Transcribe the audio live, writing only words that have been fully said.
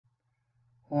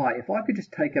Hi, if I could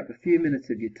just take up a few minutes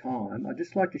of your time, I'd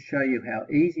just like to show you how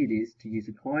easy it is to use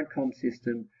a Clientcomm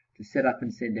system to set up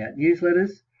and send out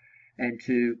newsletters and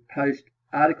to post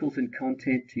articles and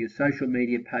content to your social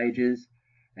media pages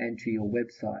and to your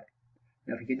website.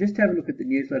 Now, if you can just have a look at the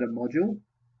newsletter module,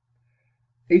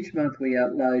 each month we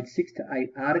upload 6 to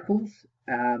 8 articles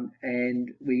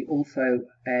and we also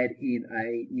add in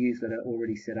a newsletter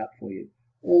already set up for you.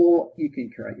 Or you can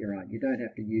create your own. You don't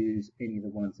have to use any of the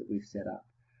ones that we've set up.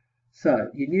 So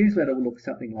your newsletter will look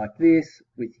something like this,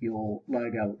 with your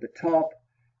logo at the top,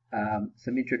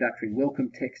 some introductory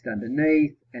welcome text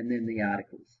underneath, and then the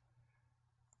articles.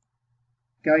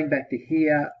 Going back to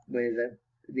here, where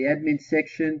the admin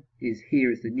section is,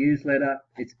 here is the newsletter.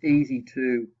 It's easy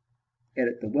to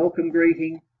edit the welcome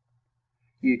greeting.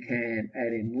 You can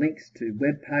add in links to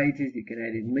web pages. You can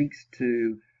add in links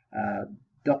to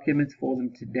documents for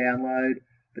them to download.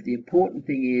 But the important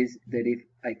thing is that if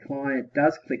a client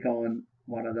does click on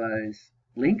one of those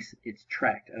links, it's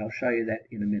tracked, and I'll show you that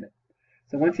in a minute.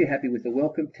 So once you're happy with the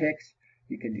welcome text,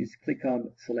 you can just click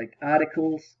on select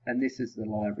articles, and this is the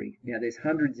library. Now there's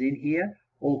hundreds in here,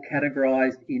 all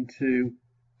categorized into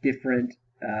different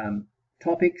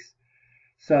topics.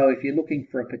 So if you're looking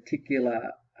for a particular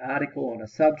article on a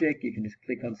subject, you can just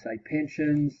click on, say,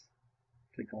 pensions,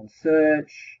 click on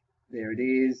search, there it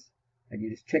is, and you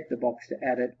just check the box to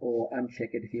add it or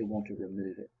uncheck it if you want to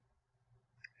remove it.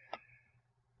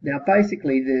 Now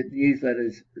basically the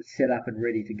newsletter's set up and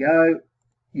ready to go.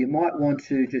 You might want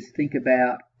to just think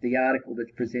about the article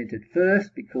that's presented first,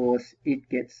 because it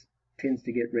tends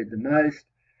to get read the most.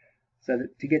 So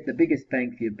that to get the biggest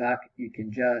bang for your buck, you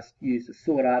can just use the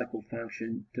sort article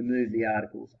function to move the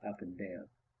articles up and down.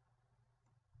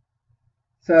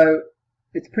 So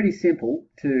it's pretty simple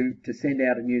to send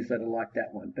out a newsletter like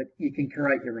that one, but you can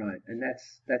create your own, and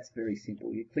that's very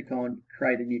simple. You click on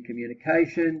create a new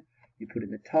communication, you put in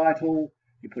the title,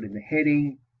 you put in the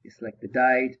heading, you select the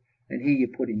date, and here you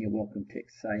put in your welcome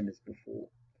text, same as before.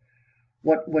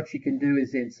 What you can do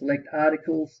is then select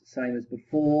articles, same as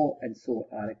before, and sort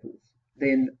articles.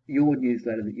 Then your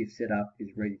newsletter that you've set up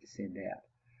is ready to send out.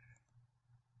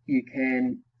 You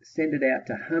can send it out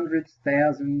to hundreds,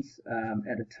 thousands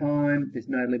at a time. There's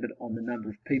no limit on the number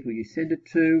of people you send it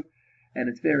to, and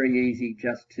it's very easy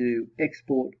just to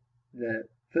export the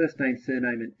first name,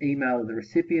 surname, and email of the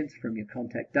recipients from your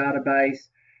contact database,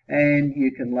 and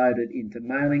you can load it into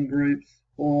mailing groups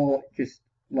or just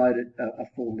load it a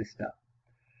full list up.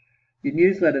 Your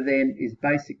newsletter then is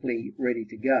basically ready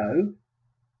to go.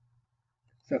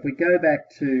 So if we go back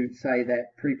to, say,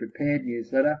 that pre-prepared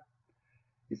newsletter,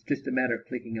 it's just a matter of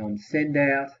clicking on send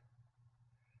out.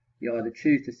 You either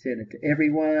choose to send it to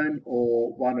everyone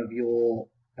or one of your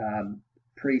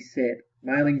preset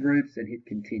mailing groups and hit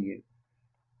continue.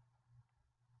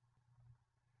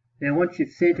 Now once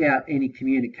you've sent out any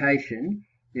communication,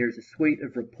 there is a suite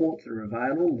of reports that are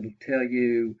available. It'll tell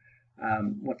you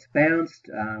what's bounced,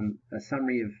 a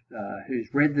summary of who's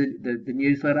read the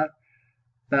newsletter.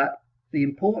 But the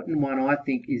important one, I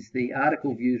think, is the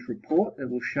article views report that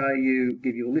will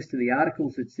give you a list of the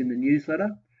articles that's in the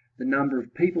newsletter, the number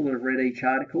of people that have read each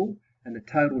article, and the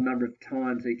total number of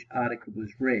times each article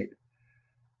was read.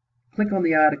 Click on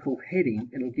the article heading,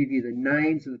 and it'll give you the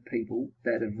names of the people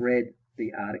that have read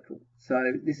the article.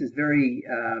 So this is very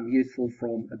useful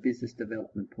from a business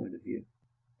development point of view.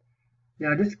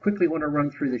 Now I just quickly want to run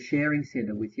through the sharing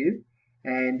center with you.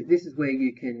 And this is where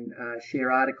you can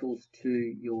share articles to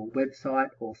your website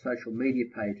or social media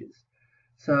pages.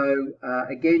 So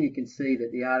again, you can see that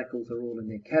the articles are all in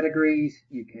their categories.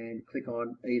 You can click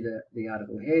on either the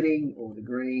article heading or the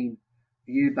green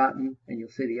view button, and you'll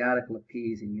see the article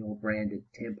appears in your branded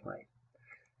template.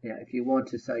 Now, if you want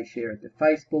to, say, share it to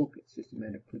Facebook, it's just a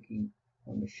matter of clicking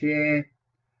on the share,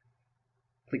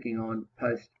 clicking on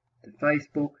post to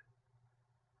Facebook.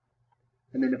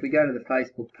 And then if we go to the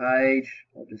Facebook page,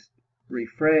 I'll just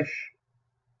refresh,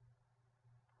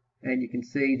 and you can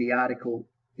see the article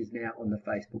is now on the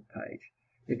Facebook page.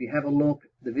 If you have a look,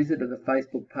 the visitor to the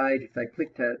Facebook page, if they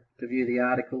click to view the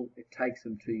article, it takes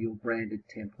them to your branded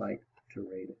template to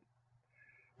read it.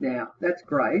 Now, that's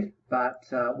great, but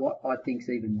what I think is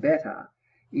even better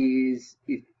is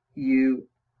if you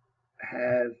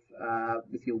have,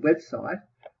 with your website,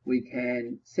 we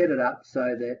can set it up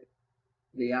so that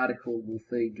the article will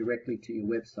feed directly to your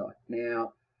website.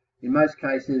 Now, in most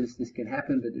cases, this can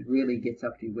happen, but it really gets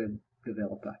up to your web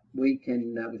developer. We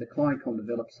can, with a Clientcomm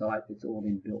developed site, it's all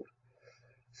inbuilt.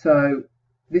 So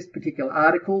this particular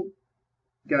article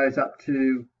goes up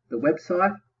to the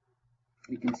website.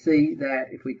 You can see that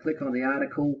if we click on the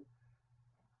article,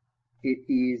 it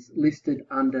is listed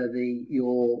under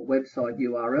your website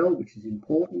URL, which is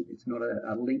important. It's not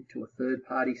a link to a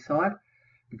third-party site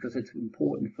because it's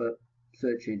important for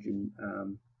search engine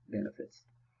benefits.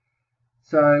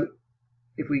 So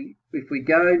if we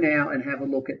go now and have a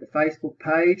look at the Facebook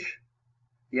page,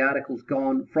 the article's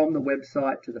gone from the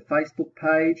website to the Facebook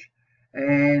page,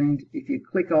 and if you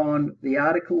click on the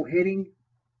article heading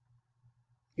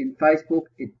in Facebook,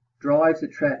 it drives the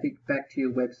traffic back to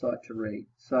your website to read.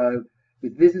 So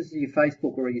with visitors to your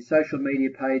Facebook or your social media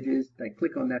pages, they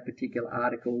click on that particular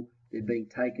article, they're being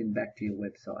taken back to your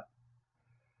website.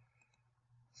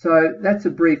 So that's a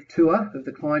brief tour of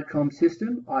the Clientcomm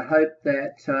system. I hope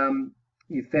that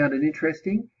you found it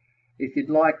interesting. If you'd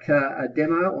like a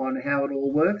demo on how it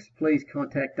all works, please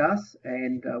contact us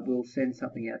and we'll send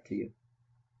something out to you.